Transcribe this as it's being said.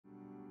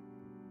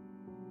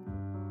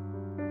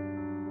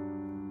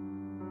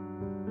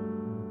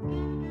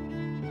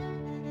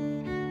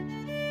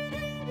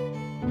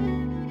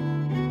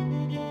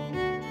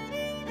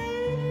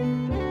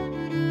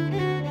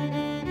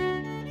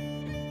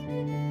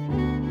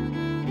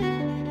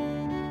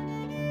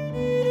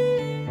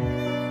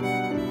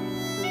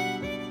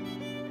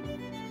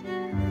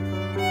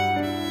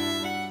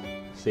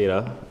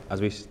Sarah,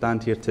 as we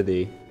stand here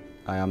today,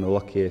 I am the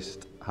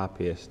luckiest,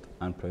 happiest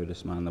and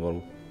proudest man in the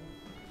world.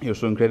 You're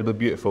so incredibly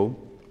beautiful,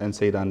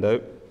 inside and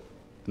out,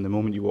 and the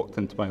moment you walked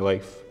into my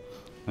life,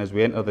 and as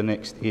we enter the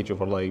next stage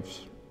of our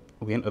lives,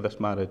 we enter this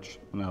marriage,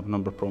 and I have a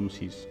number of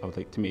promises I would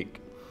like to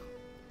make.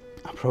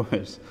 I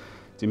promise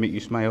to make you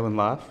smile and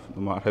laugh,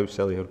 no matter how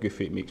silly or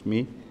goofy it makes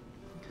me,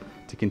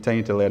 to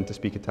continue to learn to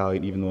speak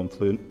Italian even though I'm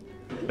fluent,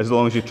 as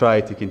long as you try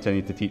to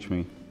continue to teach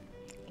me,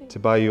 to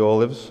buy you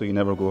olives so you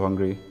never go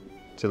hungry,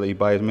 to let you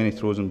buy as many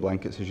frozen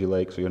blankets as you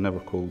like so you're never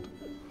cold,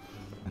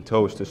 and to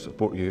always to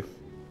support you,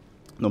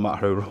 no matter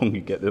how wrong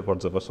you get the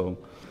words of a song,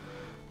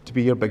 to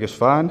be your biggest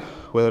fan,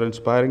 whether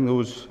inspiring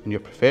those in your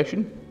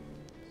profession,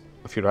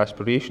 of your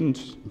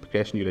aspirations, and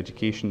progressing your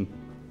education,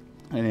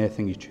 and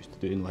anything you choose to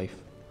do in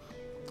life,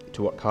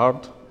 to work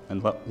hard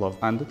and love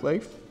and at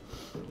life,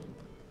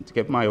 and to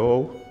give my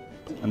all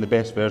and the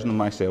best version of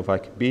myself I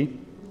could be,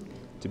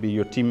 to be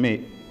your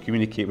teammate,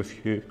 communicate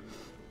with you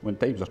when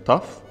times are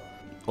tough,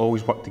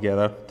 always work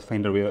together to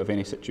find our way out of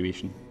any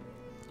situation,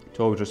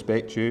 to always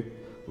respect you,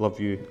 love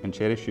you and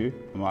cherish you,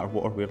 no matter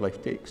what or where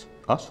life takes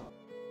us.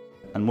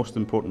 And most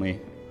importantly,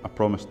 I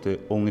promise to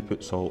only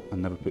put salt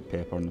and never put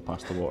pepper in the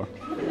pasta water.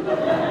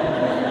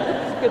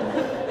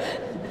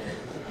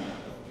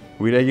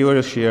 We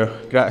regularly share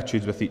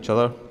gratitudes with each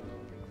other,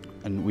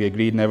 and we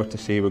agreed never to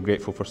say we're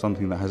grateful for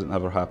something that hasn't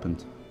ever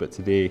happened. But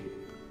today,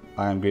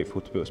 I am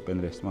grateful to be able to spend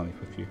the rest of my life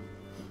with you.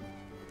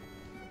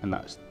 And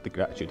that's the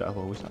gratitude that I'll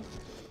always have.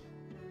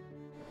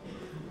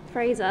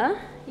 Frazer,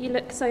 you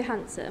look so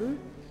handsome.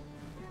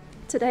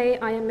 Today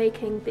I am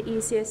making the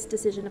easiest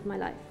decision of my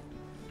life.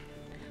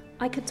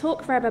 I could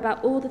talk forever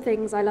about all the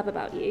things I love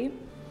about you.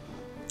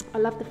 I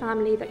love the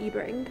family that you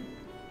bring.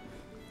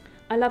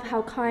 I love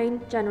how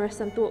kind, generous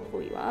and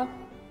thoughtful you are.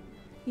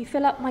 You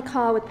fill up my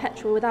car with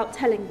petrol without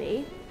telling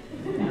me.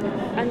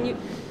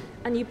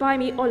 And you buy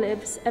me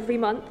olives every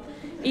month,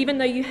 even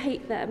though you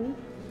hate them,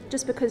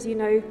 just because you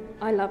know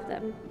I love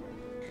them.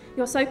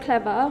 You're so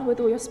clever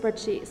with all your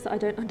spreadsheets that I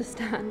don't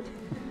understand.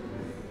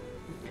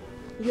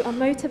 You are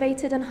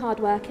motivated and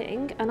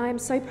hardworking, and I am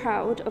so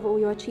proud of all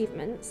your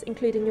achievements,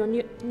 including your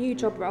new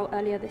job role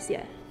earlier this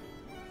year.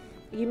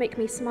 You make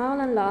me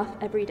smile and laugh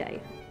every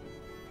day.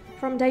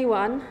 From day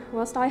one,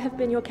 whilst I have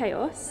been your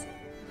chaos,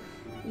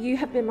 you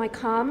have been my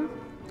calm,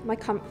 my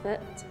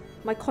comfort,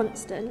 my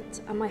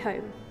constant, and my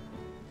home.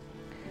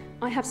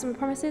 I have some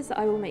promises that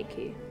I will make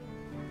you.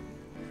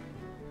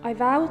 I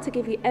vow to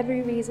give you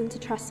every reason to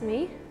trust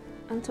me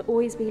and to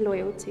always be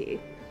loyal to you.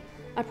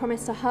 I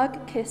promise to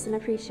hug, kiss and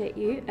appreciate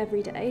you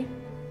every day.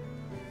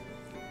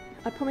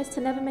 I promise to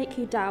never make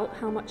you doubt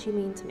how much you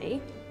mean to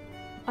me.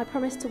 I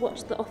promise to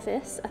watch The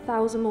Office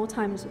 1,000 more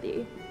times with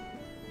you.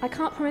 I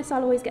can't promise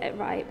I'll always get it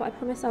right, but I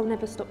promise I'll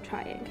never stop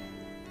trying.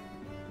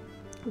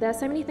 There are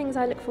so many things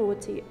I look forward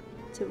to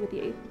with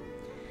you.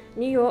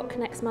 New York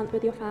next month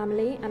with your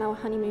family and our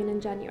honeymoon in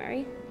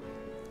January.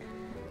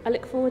 I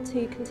look forward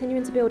to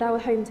continuing to build our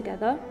home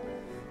together,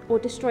 or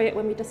destroy it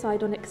when we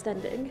decide on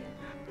extending.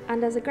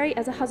 And as great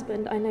as a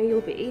husband I know you'll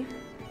be,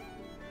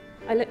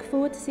 I look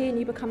forward to seeing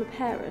you become a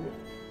parent,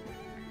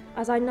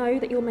 as I know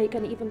that you'll make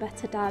an even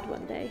better dad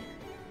one day.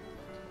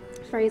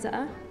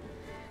 Frazer,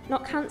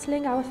 not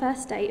cancelling our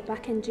first date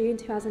back in June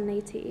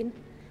 2018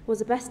 was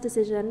the best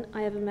decision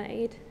I ever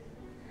made.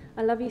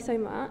 I love you so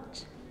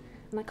much,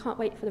 and I can't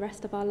wait for the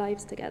rest of our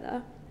lives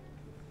together.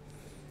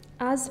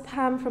 As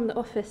Pam from The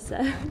Office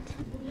said,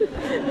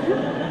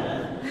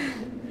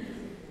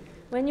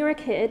 when you're a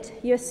kid,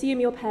 you assume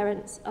your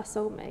parents are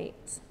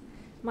soulmates.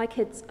 My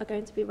kids are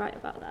going to be right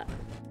about that.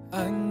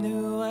 I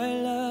knew I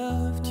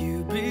loved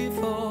you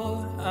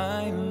before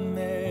I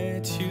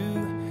met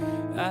you.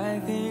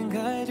 I think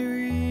I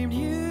dreamed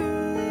you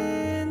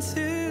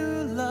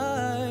into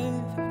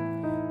life.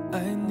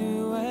 I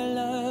knew I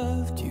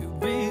loved you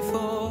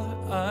before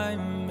I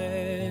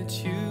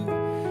met you.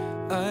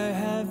 I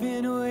have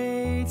been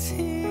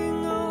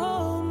waiting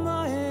all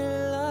my life.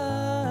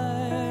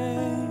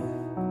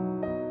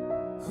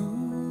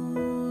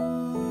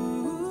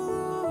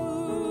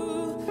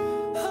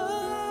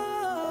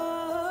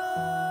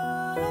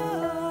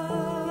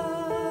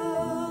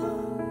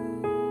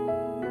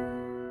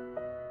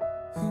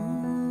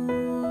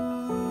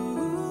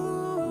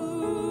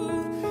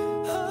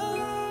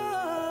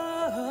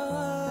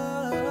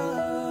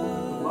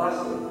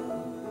 Lastly,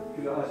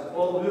 could I ask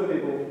all who are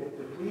able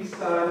to please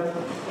stand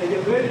and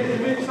get ready to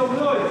make some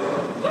noise?